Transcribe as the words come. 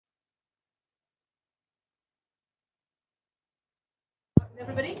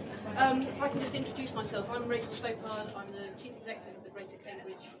Everybody. If I can just introduce myself, I'm Rachel Stow. I'm the Chief Executive of the Greater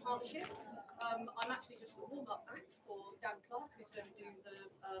Cambridge Partnership. I'm actually just the warm-up act for Dan Clarke, who's going to do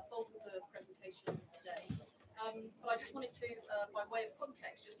the bulk of the presentation today. But I just wanted to, by way of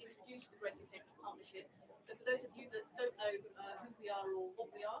context, just introduce the Greater Cambridge Partnership. So for those of you that don't know who we are or what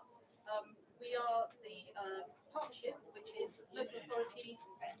we are the partnership, which is local authorities,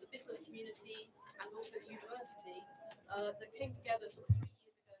 the business community, and also the university, that came together sort of 3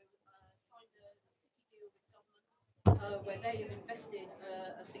 years ago, signed a city deal with government, where they have invested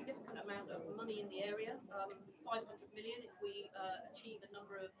a significant amount of money in the area, 500 million if we achieve a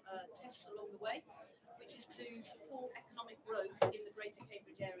number of tests along the way, which is to support economic growth in the Greater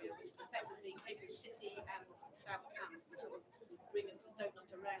Cambridge area, which is effectively Cambridge City and South Ham, sort of ring of the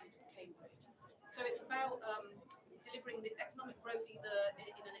donut around Cambridge. So it's about delivering the economic growth either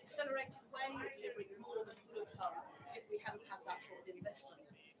in an accelerated way or delivering more than would have come if we hadn't had that sort of investment.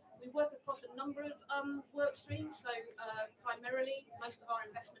 We work across a number of work streams, so primarily most of our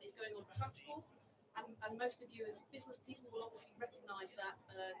investment is going on transport, and most of you as business people will obviously recognise that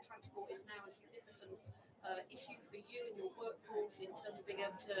transport is now a significant issue for you and your workforce in terms of being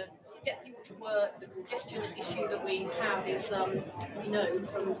able to get people to work. The congestion issue that we have is, we know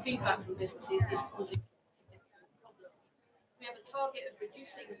from feedback from businesses, is causing a significant problem. We have a target of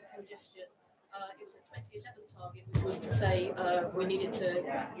reducing congestion. It was a 2011 target, which was to say we needed to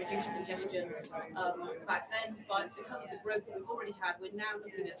reduce congestion back then, but because of the growth that we've already had, we're now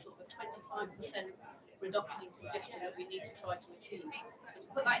looking at sort of a 25% reduction in congestion that we need to try to achieve. So to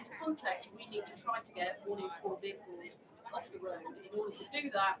put that into context, we need to try to get 1 in 4 vehicles off the road. In order to do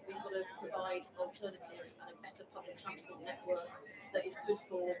that, we've got to provide alternatives and a better public transport network that is good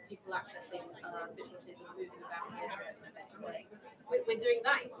for people accessing businesses and moving about in a better way. We're doing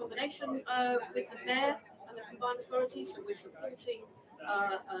that in combination with the Mayor and the combined authorities, so we're supporting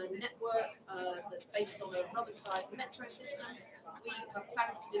a network that's based on a rubber-tyred metro system. We have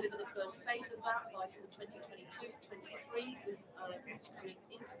plans to deliver the first phase of that by sort of 2022-23 with routes coming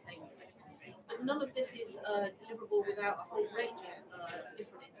into Cambridge. But none of this is deliverable without a whole range of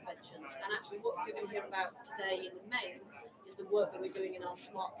different interventions. And actually what you're going to hear about today in the main is the work that we're doing in our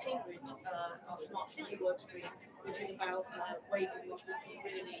Smart Cambridge, our Smart City work stream, which is about ways in which we can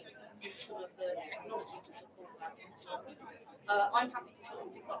really use some of the technology to support that consumption. I'm happy to sort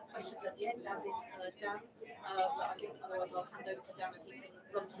of pick up questions at the end, as is Dan, but I think otherwise I'll hand over to Dan and he can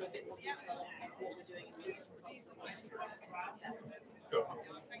run through a bit more detail on what we're doing in business. Sure.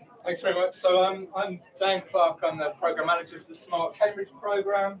 Thanks very much. So I'm Dan Clarke. I'm the Programme Manager for the Smart Cambridge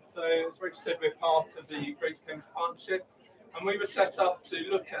programme. So as Rich said, we're part of the Greater Cambridge Partnership, and we were set up to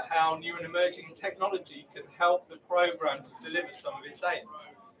look at how new and emerging technology can help the programme to deliver some of its aims.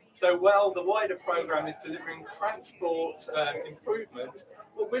 So while the wider programme is delivering transport improvements,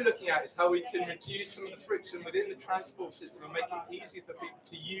 what we're looking at is how we can reduce some of the friction within the transport system and make it easier for people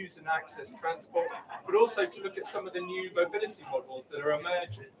to use and access transport, but also to look at some of the new mobility models that are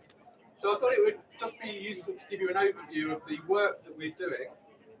emerging. So I thought it would just be useful to give you an overview of the work that we're doing.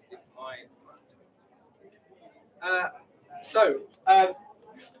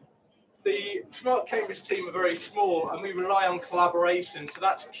 The Smart Cambridge team are very small and we rely on collaboration, so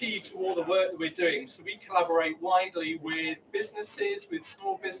that's key to all the work that we're doing. So we collaborate widely with businesses, with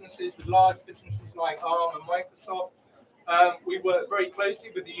small businesses, with large businesses like Arm and Microsoft. We work very closely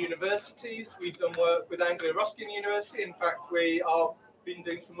with the universities. We've done work with Anglia-Ruskin University. In fact, we have been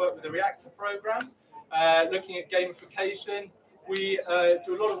doing some work with the Reactor programme, looking at gamification. We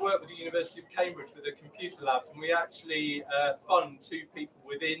do a lot of work with the University of Cambridge with the computer labs, and we actually fund 2 people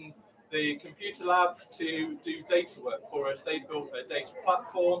within the computer labs to do data work for us. They built a data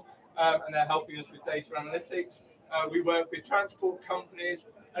platform and they're helping us with data analytics. We work with transport companies,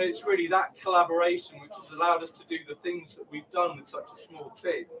 and it's really that collaboration which has allowed us to do the things that we've done with such a small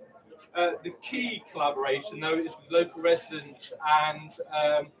team. The key collaboration, though, is with local residents and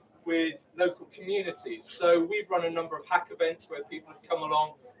with local communities. So we've run a number of hack events where people have come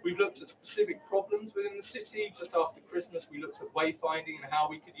along. We've looked at specific problems within the city. Just after Christmas, we looked at wayfinding and how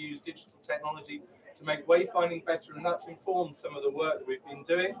we could use digital technology to make wayfinding better, and that's informed some of the work that we've been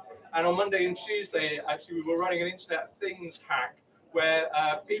doing. And on Monday and Tuesday, actually, we were running an Internet of Things hack where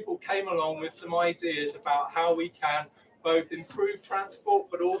people came along with some ideas about how we can both improve transport,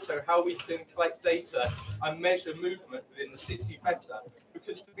 but also how we can collect data and measure movement within the city better.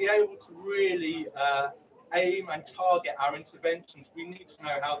 Because to be able to really aim and target our interventions, we need to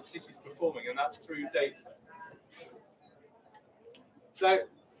know how the city is performing, and that's through data. So,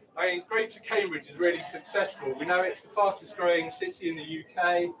 I mean, Greater Cambridge is really successful. We know it's the fastest growing city in the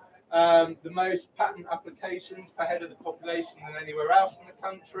UK. the most patent applications per head of the population than anywhere else in the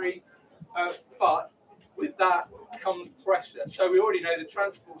country. But with that comes pressure. So we already know the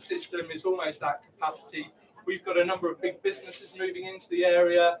transport system is almost at capacity. We've got a number of big businesses moving into the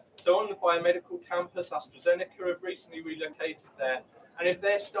area. So on the biomedical campus, AstraZeneca have recently relocated there. And if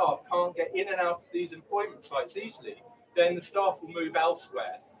their staff can't get in and out of these employment sites easily, then the staff will move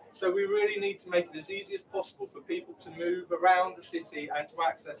elsewhere. So we really need to make it as easy as possible for people to move around the city and to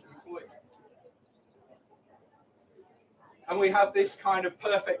access employment. And we have this kind of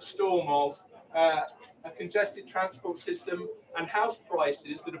perfect storm of a congested transport system and house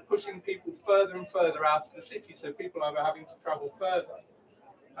prices that are pushing people further and further out of the city, so people are having to travel further.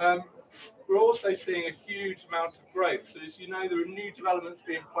 We're also seeing a huge amount of growth. So as you know, there are new developments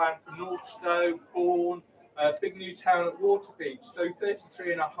being planned for North Stow, Bourne, big new town at Waterbeach. So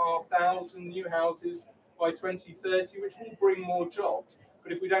 33,500 new houses by 2030, which will bring more jobs.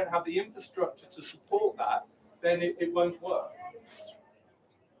 But if we don't have the infrastructure to support that, then it won't work.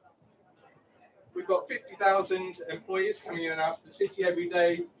 We've got 50,000 employees coming in and out of the city every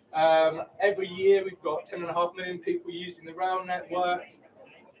day. Every year, we've got 10.5 million people using the rail network.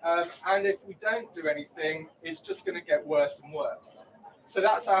 And if we don't do anything, it's just going to get worse and worse. So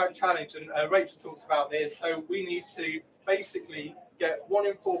that's our challenge, and Rachel talked about this. So we need to basically get 1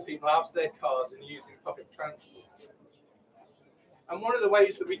 in 4 people out of their cars and using public transport. And one of the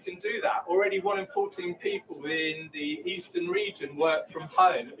ways that we can do that, already 1 in 14 people in the eastern region work from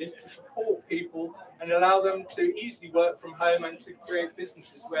home, is to support people and allow them to easily work from home and to create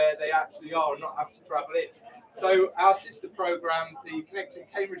businesses where they actually are and not have to travel in. So our sister program, the Connecting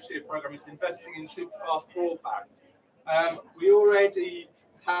Cambridgeshire program, is investing in superfast broadband. We already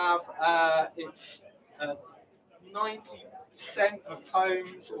have 90% of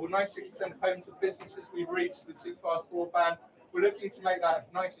homes, or 96% of homes of businesses we've reached with superfast broadband. We're looking to make that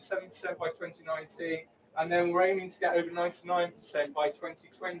 97% by 2019, and then we're aiming to get over 99% by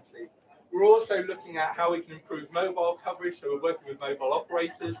 2020. We're also looking at how we can improve mobile coverage, so we're working with mobile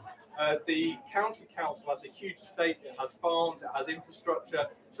operators. The county council has a huge estate, it has farms, it has infrastructure,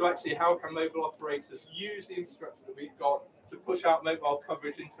 so actually how can mobile operators use the infrastructure that we've got to push out mobile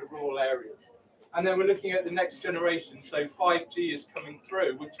coverage into rural areas. And then we're looking at the next generation, so 5G is coming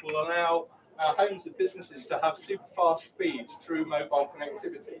through, which will allow homes and businesses to have super fast speeds through mobile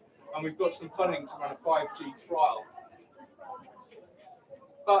connectivity. And we've got some funding to run a 5G trial.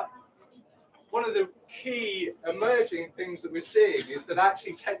 But one of the key emerging things that we're seeing is that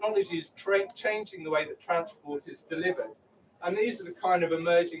actually technology is changing the way that transport is delivered. And these are the kind of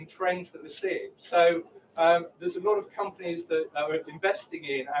emerging trends that we're seeing. So there's a lot of companies that are investing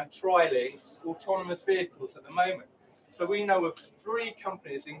in and trialing autonomous vehicles at the moment. So we know of 3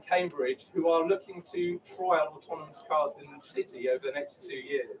 companies in Cambridge who are looking to trial autonomous cars in the city over the next 2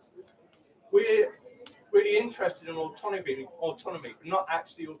 years. We're really interested in autonomy, but not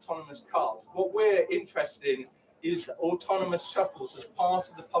actually autonomous cars. What we're interested in is autonomous shuttles as part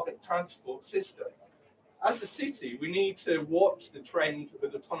of the public transport system. As a city, we need to watch the trend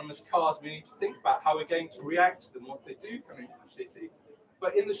with autonomous cars. We need to think about how we're going to react to them once they do come into the city.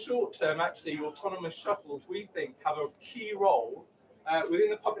 But in the short term, actually, autonomous shuttles, we think, have a key role within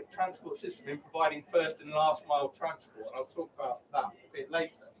the public transport system in providing first and last mile transport. And I'll talk about that a bit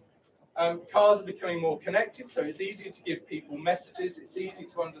later. Cars are becoming more connected, so it's easier to give people messages. It's easy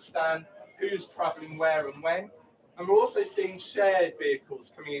to understand who's travelling where and when. And we're also seeing shared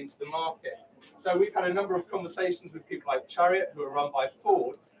vehicles coming into the market. So we've had a number of conversations with people like Chariot, who are run by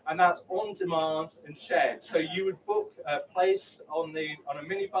Ford, and that's on demand and shared. So you would book a place on a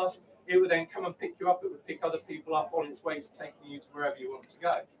minibus, it would then come and pick you up, it would pick other people up on its way to taking you to wherever you want to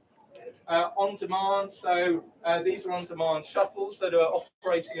go. On demand, so these are on demand shuttles that are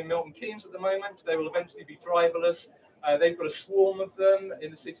operating in Milton Keynes at the moment. They will eventually be driverless. They've got a swarm of them in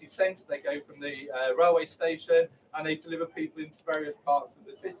the city centre. They go from the railway station and they deliver people into various parts of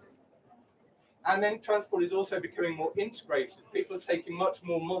the city. And then transport is also becoming more integrated. People are taking much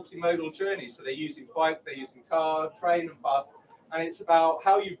more multimodal journeys. So they're using bike, they're using car, train and bus. And it's about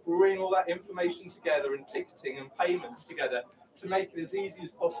how you bring all that information together and ticketing and payments together to make it as easy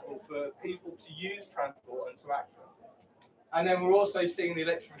as possible for people to use transport and to access it. And then we're also seeing the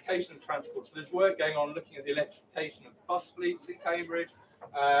electrification of transport. So there's work going on looking at the electrification of bus fleets in Cambridge.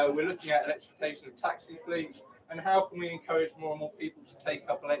 We're looking at electrification of taxi fleets. And how can we encourage more and more people to take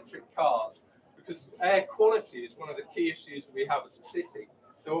up electric cars? Because air quality is one of the key issues that we have as a city.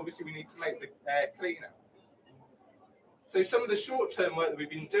 So obviously we need to make the air cleaner. So some of the short-term work that we've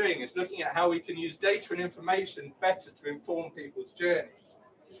been doing is looking at how we can use data and information better to inform people's journeys.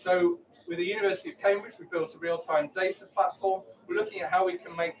 So with the University of Cambridge, we built a real-time data platform. We're looking at how we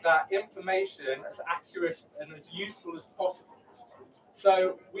can make that information as accurate and as useful as possible.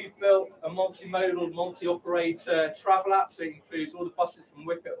 So we've built a multimodal, multi-operator travel app that includes all the buses from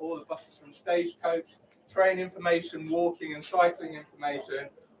Wicket, all the buses from Stagecoach, train information, walking and cycling information,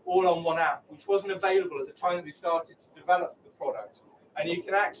 all on one app, which wasn't available at the time that we started to develop the product. And you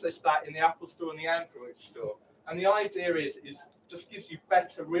can access that in the Apple Store and the Android Store. And the idea is just gives you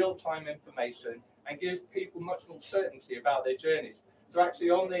better real-time information and gives people much more certainty about their journeys. So actually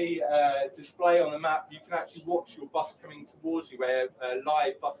on the display on the map, you can actually watch your bus coming towards you where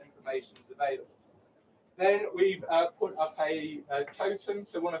live bus information is available. Then we've put up a totem,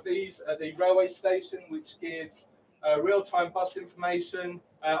 so one of these at the railway station, which gives real-time bus information.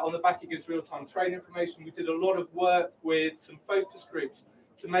 On the back it gives real-time train information. We did a lot of work with some focus groups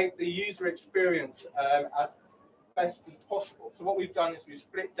to make the user experience as best as possible. So what we've done is we've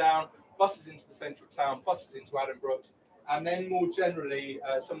split down buses into the centre of town, buses into Adam Brooks, and then more generally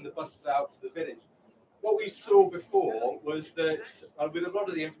some of the buses out to the village. What we saw before was that with a lot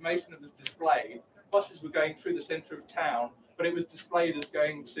of the information that was displayed, buses were going through the centre of town, but it was displayed as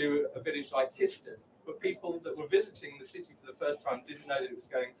going to a village like Histon. But people that were visiting the city for the first time didn't know that it was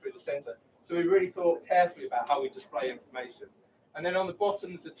going through the centre. So we really thought carefully about how we display information. And then on the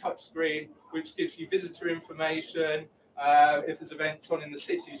bottom is the touch screen, which gives you visitor information, if there's events on in the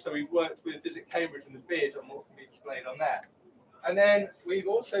city. So we've worked with Visit Cambridge and the bid on what can be displayed on there. And then we've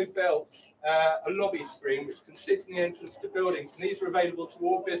also built a lobby screen, which can sit in the entrance to buildings. And these are available to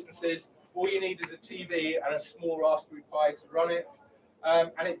all businesses. All you need is a TV and a small Raspberry Pi to run it.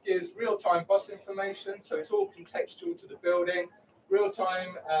 And it gives real-time bus information, so it's all contextual to the building.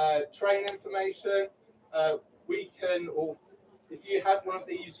 Real-time train information. If you have one of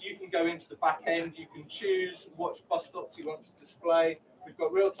these, you can go into the back end, you can choose which bus stops you want to display. We've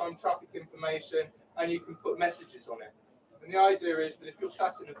got real-time traffic information, and you can put messages on it. And the idea is that if you're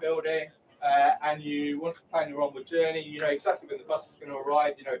sat in a building and you want to plan your onward journey, you know exactly when the bus is going to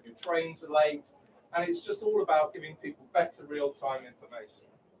arrive, you know if your trains are late, and it's just all about giving people better real-time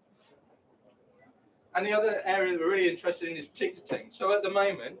information. And the other area that we're really interested in is ticketing. So at the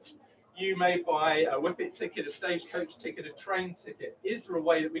moment, you may buy a Whippet ticket, a Stagecoach ticket, a train ticket. Is there a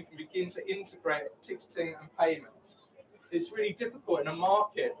way that we can begin to integrate ticketing and payments? It's really difficult in a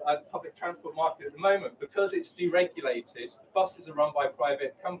market, a public transport market at the moment, because it's deregulated. Buses are run by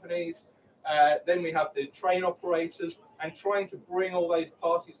private companies. Then we have the train operators, and trying to bring all those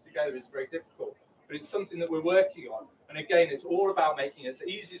parties together is very difficult. But it's something that we're working on. And again, it's all about making it as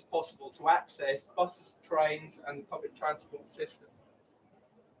easy as possible to access buses, trains, and the public transport system.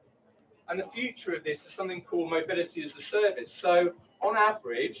 And the future of this is something called mobility as a service. So on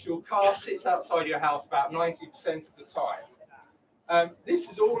average, your car sits outside your house about 90% of the time. This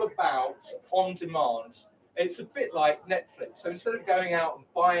is all about on demand. It's a bit like Netflix. So instead of going out and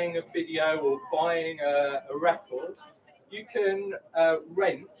buying a video or buying a record, you can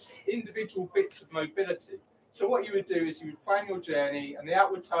rent individual bits of mobility. So what you would do is you would plan your journey, and the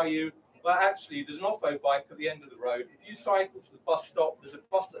app would tell you, well, actually, there's an offload bike at the end of the road. If you cycle to the bus stop, there's a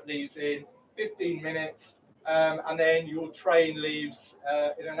bus that leaves in 15 minutes, and then your train leaves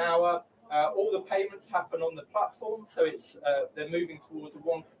in an hour. All the payments happen on the platform, so it's they're moving towards a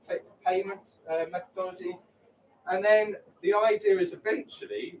one payment methodology. And then the idea is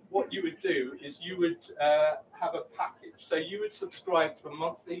eventually what you would do is you would have a package. So you would subscribe to a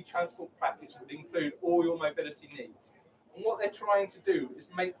monthly transport package that would include all your mobility needs. And what they're trying to do is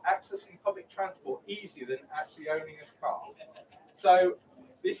make accessing public transport easier than actually owning a car. So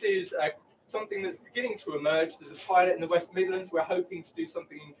this is something that's beginning to emerge. There's a pilot in the West Midlands. We're hoping to do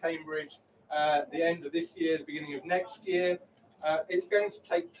something in Cambridge at the end of this year, the beginning of next year. It's going to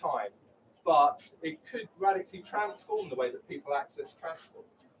take time, but it could radically transform the way that people access transport.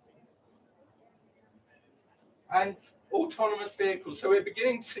 And autonomous vehicles. So we're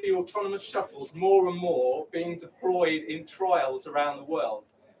beginning to see autonomous shuttles more and more being deployed in trials around the world.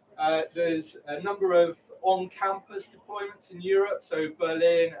 There's a number of on-campus deployments in Europe, so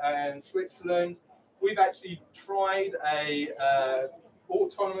Berlin and Switzerland. We've actually tried a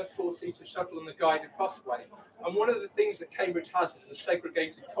autonomous four-seater shuttle on the guided busway. And one of the things that Cambridge has is a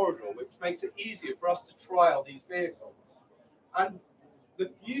segregated corridor, which makes it easier for us to trial these vehicles. And the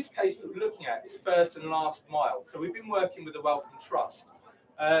use case that we're looking at is first and last mile. So we've been working with the Wellcome Trust.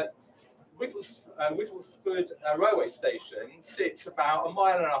 Whittlesford railway station sits about 1.5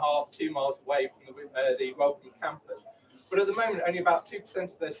 miles, 2 miles away from the Wellcome campus. But at the moment, only about 2%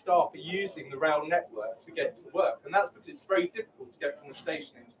 of their staff are using the rail network to get to work. And that's because it's very difficult to get from the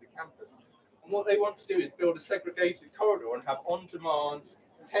station into the campus. And what they want to do is build a segregated corridor and have on-demand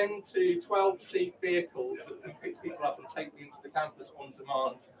 10 to 12 seat vehicles that can pick people up and take them into the campus on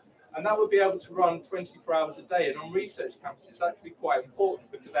demand. And that would be able to run 24 hours a day. And on research campuses, that's actually quite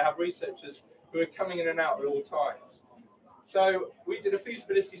important because they have researchers who are coming in and out at all times. So we did a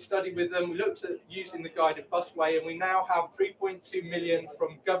feasibility study with them. We looked at using the guided busway, and we now have 3.2 million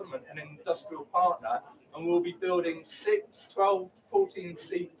from government and an industrial partner, and we'll be building 6, 12, 14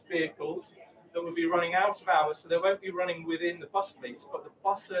 seat vehicles that will be running out of hours, so they won't be running within the bus fleets, but the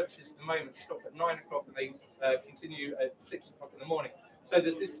bus services at the moment stop at 9 o'clock and they continue at 6 o'clock in the morning. So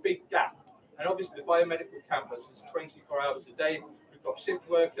there's this big gap. And obviously the biomedical campus is 24 hours a day. We've got shift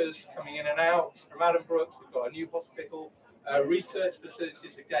workers coming in and out from Adam Brooks. We've got a new hospital, research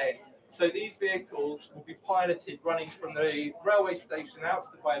facilities again. So these vehicles will be piloted running from the railway station out to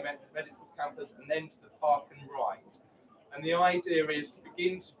the biomedical campus and then to the park and ride. And the idea is to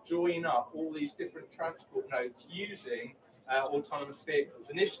begin to join up all these different transport nodes using autonomous vehicles.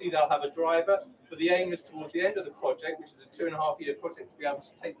 Initially, they'll have a driver, but the aim is towards the end of the project, which is a 2.5-year project, to be able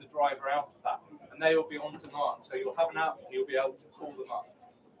to take the driver out of that. And they will be on demand. So you'll have an app and you'll be able to call them up.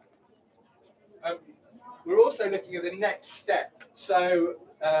 We're also looking at the next step. So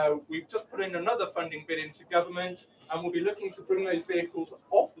we've just put in another funding bid into government, and we'll be looking to bring those vehicles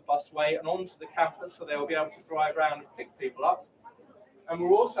off the busway and onto the campus so they'll be able to drive around and pick people up. And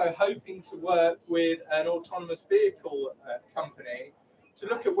we're also hoping to work with an autonomous vehicle company to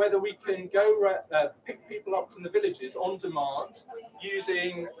look at whether we can go pick people up from the villages on demand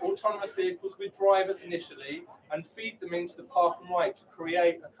using autonomous vehicles with drivers initially and feed them into the park and ride to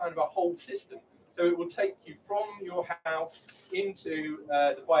create a kind of a whole system. So it will take you from your house into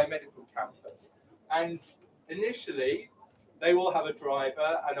the biomedical campus. And initially, they will have a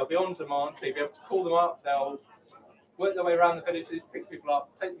driver and they'll be on demand, so you'll be able to call them up, they'll work their way around the villages, pick people up,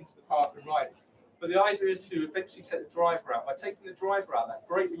 take them to the park and ride. But the idea is to eventually take the driver out. By taking the driver out, that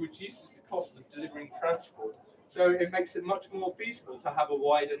greatly reduces the cost of delivering transport. So it makes it much more feasible to have a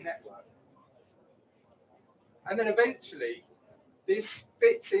wider network. And then eventually, this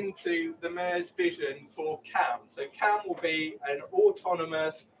fits into the Mayor's vision for CAM. So CAM will be an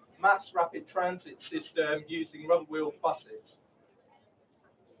autonomous mass rapid transit system using rubber wheel buses,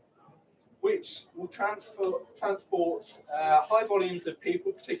 which will transport high volumes of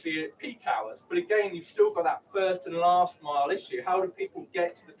people, particularly at peak hours. But again, you've still got that first and last mile issue. How do people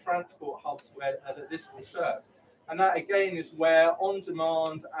get to the transport hubs that this will serve? And that again is where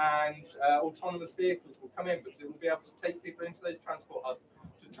on-demand and autonomous vehicles will come in, because it will be able to take people into those transport hubs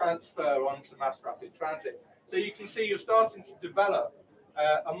to transfer onto mass rapid transit. So you can see you're starting to develop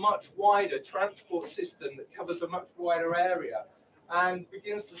a much wider transport system that covers a much wider area and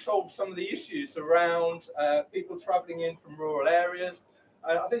begins to solve some of the issues around people travelling in from rural areas.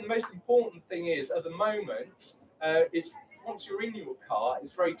 I think the most important thing is, at the moment, it's once you're in your car,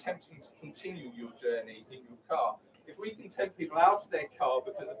 it's very tempting to continue your journey in your car. If we can tempt people out of their car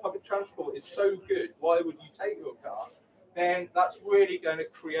because the public transport is so good, why would you take your car? Then that's really going to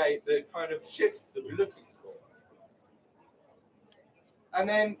create the kind of shift that we're looking for. And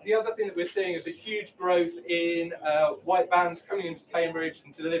then the other thing that we're seeing is a huge growth in white vans coming into Cambridge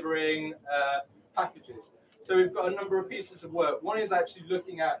and delivering packages. So we've got a number of pieces of work. One is actually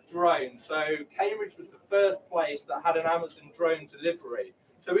looking at drones. So Cambridge was the first place that had an Amazon drone delivery.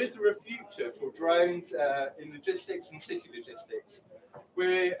 So is there a future for drones in logistics and city logistics?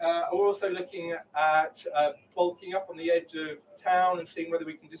 We're also looking at bulking up on the edge of town and seeing whether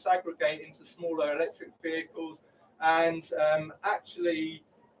we can disaggregate into smaller electric vehicles. And actually,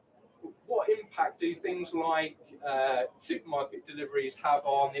 what impact do things like supermarket deliveries have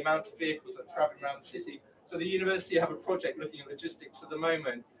on the amount of vehicles that are traveling around the city? So the university have a project looking at logistics at the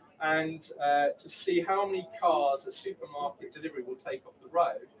moment, and to see how many cars a supermarket delivery will take off the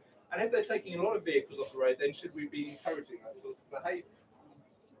road. And if they're taking a lot of vehicles off the road, then should we be encouraging that sort of behaviour?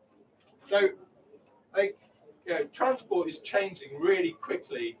 So, transport is changing really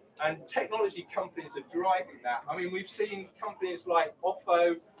quickly, and technology companies are driving that. I mean, we've seen companies like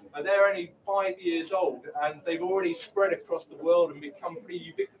Oppo, they're only 5 years old, and they've already spread across the world and become pretty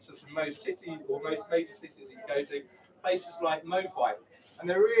ubiquitous in most cities, or most major cities you go to, places like Mobile. And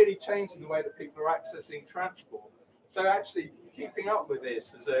they're really changing the way that people are accessing transport. So actually, keeping up with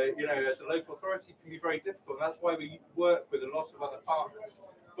this as a local authority can be very difficult. That's why we work with a lot of other partners.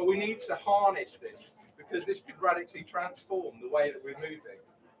 But we need to harness this, because this could radically transform the way that we're moving.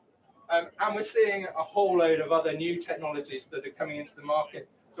 And we're seeing a whole load of other new technologies that are coming into the market.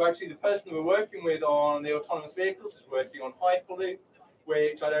 So actually, the person we're working with on the autonomous vehicles is working on Hyperloop,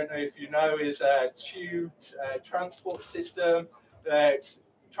 which I don't know if you know is a tubed transport system that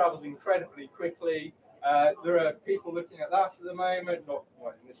travels incredibly quickly. There are people looking at that at the moment, not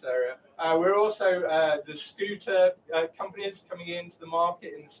in this area. We're also the scooter companies coming into the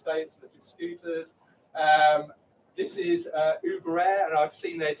market in the States, such as scooters. This is Uber Air, and I've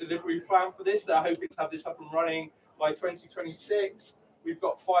seen their delivery plan for this. They're hoping to have this up and running by 2026. We've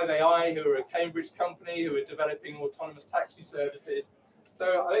got 5AI, who are a Cambridge company, who are developing autonomous taxi services.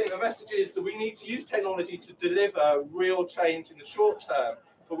 So I think the message is that we need to use technology to deliver real change in the short term,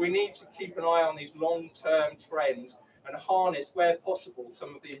 but we need to keep an eye on these long-term trends and harness, where possible,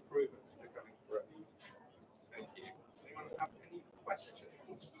 some of the improvements that are coming through. Thank you. Does anyone have any questions?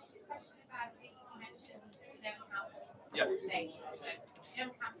 Yeah.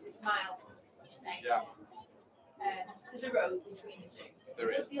 Yeah. There's a road between the two. There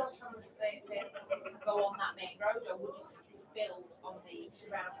is. Would the autonomous vehicle go on that main road, or would you build on the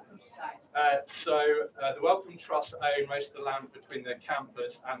surrounding countryside? The Wellcome Trust own most of the land between the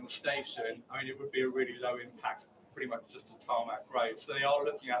campus and the station. I mean, it would be a really low impact, pretty much just a tarmac road. So they are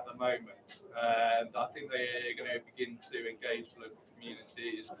looking at the moment. I think they're going to begin to engage local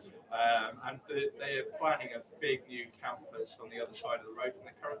communities, and they are planning a big new campus on the other side of the road from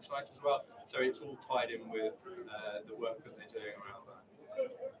the current site as well. So it's all tied in with the work that they're doing around that.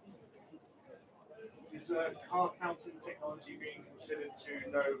 Is car counting technology being considered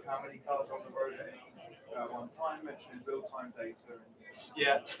to know how many cars are on the road at any one time, mentioning build time data?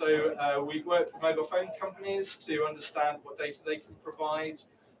 Yeah, so we've worked with mobile phone companies to understand what data they can provide.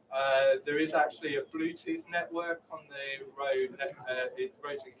 There is actually a Bluetooth network on the roads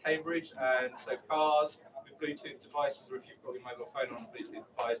in Cambridge, and so cars with Bluetooth devices, or if you've got your mobile phone on a Bluetooth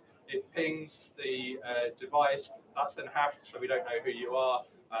device, it pings the device. That's then hashed, so we don't know who you are.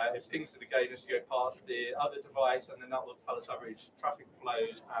 It pings it again as you go past the other device, and then that will tell us average traffic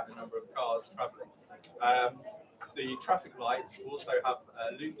flows and the number of cars travelling. The traffic lights also have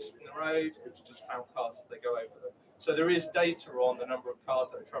loops in the road, which just count cars as they go over them. So there is data on the number of cars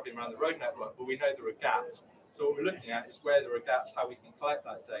that are travelling around the road network, but we know there are gaps. So what we're looking at is where there are gaps, how we can collect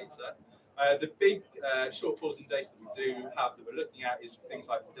that data. The big shortfalls in data that we do have that we're looking at is things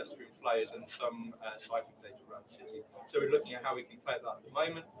like pedestrian flows and some cycling data around the city. So we're looking at how we can collect that at the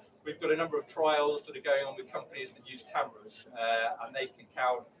moment. We've got a number of trials that are going on with companies that use cameras, and they can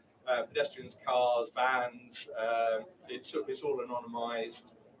count pedestrians, cars, vans. It's all anonymised.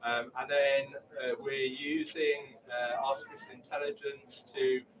 And then we're using artificial intelligence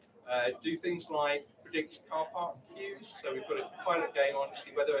to do things like predict car park queues. So we've got a pilot going on to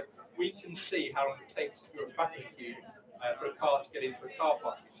see whether we can see how long it takes if you're at the back of the queue for a car to get into a car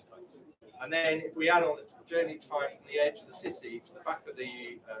parking space. And then if we add on the journey time from the edge of the city to the back of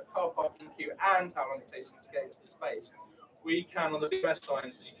the car parking queue and how long it takes them to get into the space, we can, on the BMS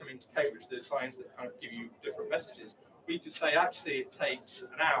signs as you come into Cambridge, there's signs that kind of give you different messages. We could say actually it takes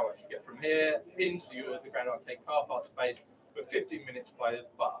an hour to get from here into the Grand Arcade car park space, but 15 minutes by the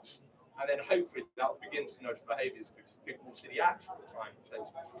bus. And then hopefully that will begin to nudge behaviours because people will see the actual time it takes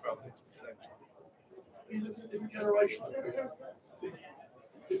them to travel into the centre. Is it a different generation of people?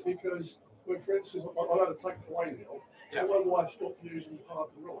 Because, when, for instance, I had a take away now, Yeah. my wife stopped using the park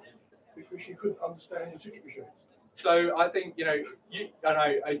and ride because she couldn't understand the ticket machines. So I think,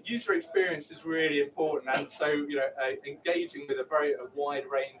 user experience is really important, and so, engaging with a wide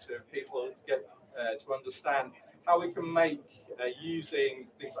range of people to get to understand how we can make using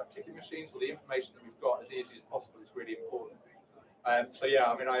things like ticket machines or the information that we've got as easy as possible is really important. So yeah,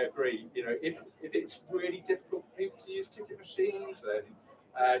 I mean, I agree. If it's really difficult for people to use ticket machines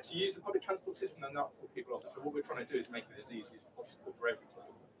and to use the public transport system, then that will put people off. So what we're trying to do is make it as easy as possible for everybody.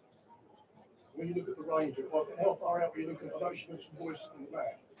 When you look at the range, how far out are you looking at? I know you mentioned voice in the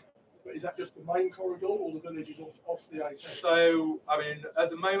map, but is that just the main corridor or the villages off the A10? So, I mean, at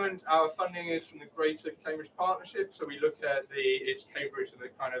the moment, our funding is from the Greater Cambridge Partnership. So we look at it's Cambridge and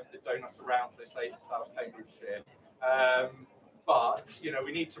the kind of the donuts around, so say South Cambridgeshire. But,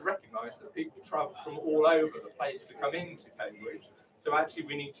 we need to recognise that people travel from all over the place to come into Cambridge. So actually,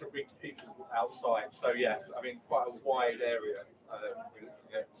 we need to reach people outside. So yes, I mean, quite a wide area we're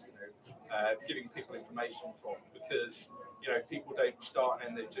looking at, giving people information from, because people don't start and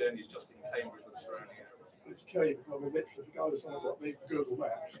end their journeys just in Cambridge or the surrounding areas. It's key because I mean, literally, if you go to something like me, Google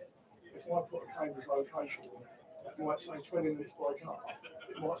Maps, if I put a Cambridge location on, it might say 20 minutes by car.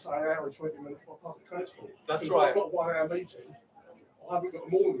 It might say an hour and 20 minutes by public transport. That's if right. I've got a 1 hour meeting, I haven't got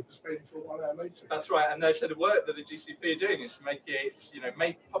a morning to spend for a 1 hour meeting. That's right, and so the work that the GCP are doing is to make it,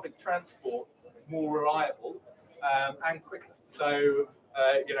 make public transport more reliable and quicker. So,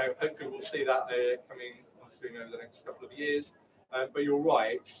 hopefully we'll see that coming on stream over the next couple of years. But you're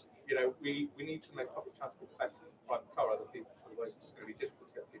right, we need to make public transport better than private car other people, otherwise it's going to be difficult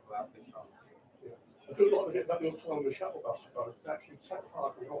to get people out of their cars. Yeah. I do like to get that little autonomous shuttle bus to go, to actually take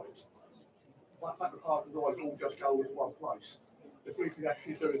parking rides. Like that, the parking rides all just go into one place. If we could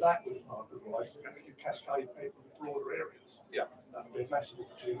actually do that with the parking rides, to actually cascade people to broader areas, Yeah. that would be a massive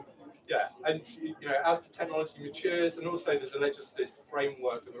opportunity. Yeah, and as the technology matures, and also there's a legislative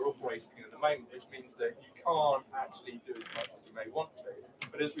framework that we're operating in at the moment, which means that you can't actually do as much as you may want to.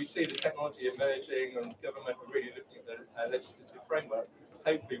 But as we see the technology emerging and government are really looking at the legislative framework,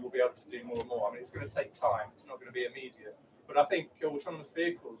 hopefully we'll be able to do more and more. I mean, it's going to take time; it's not going to be immediate. But I think autonomous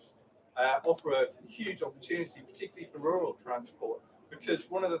vehicles offer a huge opportunity, particularly for rural transport, because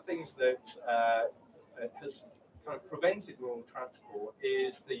one of the things that has kind of prevented rural transport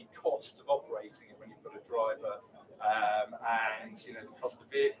is the cost of operating it when you've got a driver, and the cost of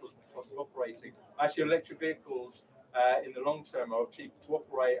vehicles, the cost of operating. Actually, electric vehicles in the long term are cheaper to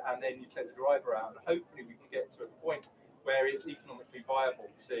operate, and then you take the driver out, and hopefully we can get to a point where it's economically viable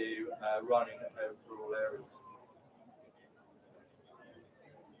to run in those rural areas.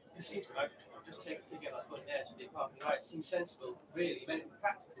 It seems like, just to get that point there, to be parking right, seems sensible, really, very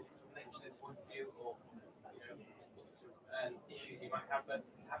practical from an engineering point of view, or issues you might have, but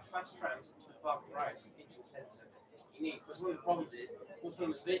to have fast trams to the parking rights into the centre is unique, because one of the problems is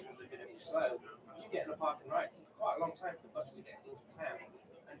autonomous vehicles are going to be slow. You get in a parking right, it takes quite a long time for the buses to get into town,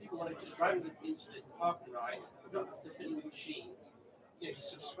 and people want to just drive them into the parking right, you don't have to fiddle with machines. You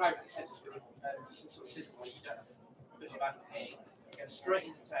subscribe to the centre to some sort of system where you don't have to fiddle about paying. You go straight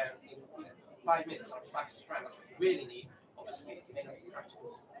into town in 5 minutes on a fast tram. That's what you really need. Obviously, it may not be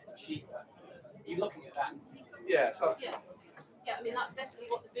practical, cheaper. You're looking at that. Yeah. So Yeah, I mean, that's definitely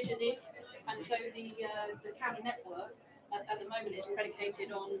what the vision is. And so the CAM network at the moment is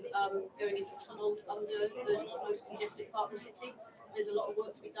predicated on going into tunnel under the most congested part of the city. There's a lot of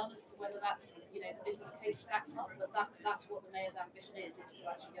work to be done as to whether that's, the business case stacks up, but that's what the mayor's ambition is to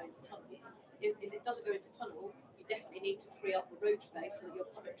actually go into tunnel. If it doesn't go into tunnel, you definitely need to free up the road space so that your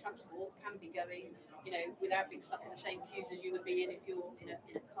public transport can be going, without being stuck in the same queues as you would be in if you're in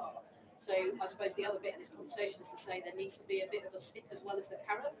a car. So I suppose the other bit of this conversation is to say there needs to be a bit of a stick as well as the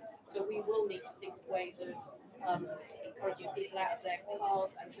carrot. So we will need to think of ways of encouraging people out of their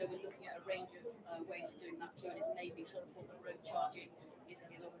cars, and so we're looking at a range of ways of doing that too, and it may be some form of road charging is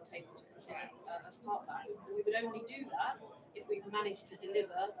on the table to consider as part of that. We would only do that if we've managed to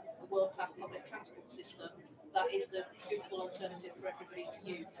deliver a world-class public transport system that is the suitable alternative for everybody to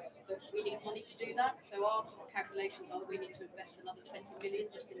use. But we need money to do that. So our sort of calculations are we need to invest another 20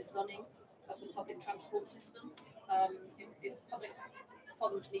 million just in the running of the public transport system. If public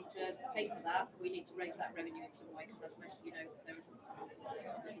funds need to pay for that, we need to raise that revenue in some way, because as most of you know, there isn't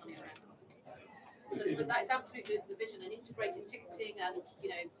money around. But that is absolutely the vision, and integrated ticketing and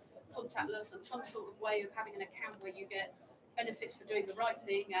contactless and some sort of way of having an account where you get benefits for doing the right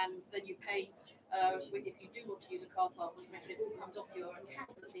thing, and then you pay if you do want to use a car park, it all comes off your account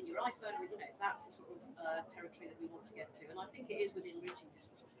that's in your iPhone. That's the sort of territory that we want to get to, and I think it is within reaching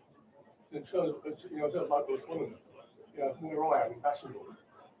distance. In terms of local economy, from where I am in Basildon,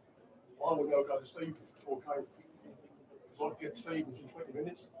 I would go to Stevens before Cambridge. Because I can get Stevens in 20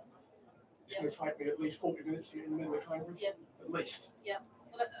 minutes. It's going to take me at least 40 minutes to get in the middle of Cambridge. Yep. At least. Yeah.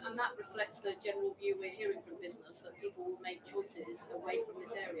 Well, and that reflects the general view we're hearing from business, that people will make choices away from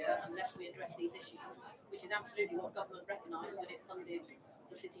this area unless we address these issues, which is absolutely what government recognised when it funded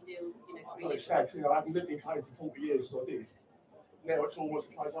the city deal, 3 years ago. Exactly. I haven't lived in Cambridge for 40 years as I did. Now it's almost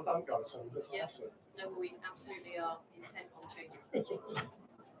a place I don't go to. Yeah. No, we absolutely are intent on changing. That's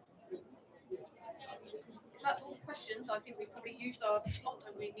all the questions. I think we've probably used our slot,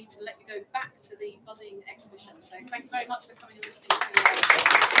 and we need to let you go back to the buzzing exhibition. So thank you very much for coming and listening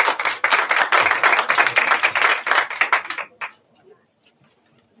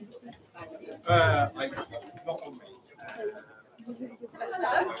not on me.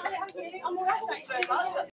 Hello. I'm all right, thank you very much.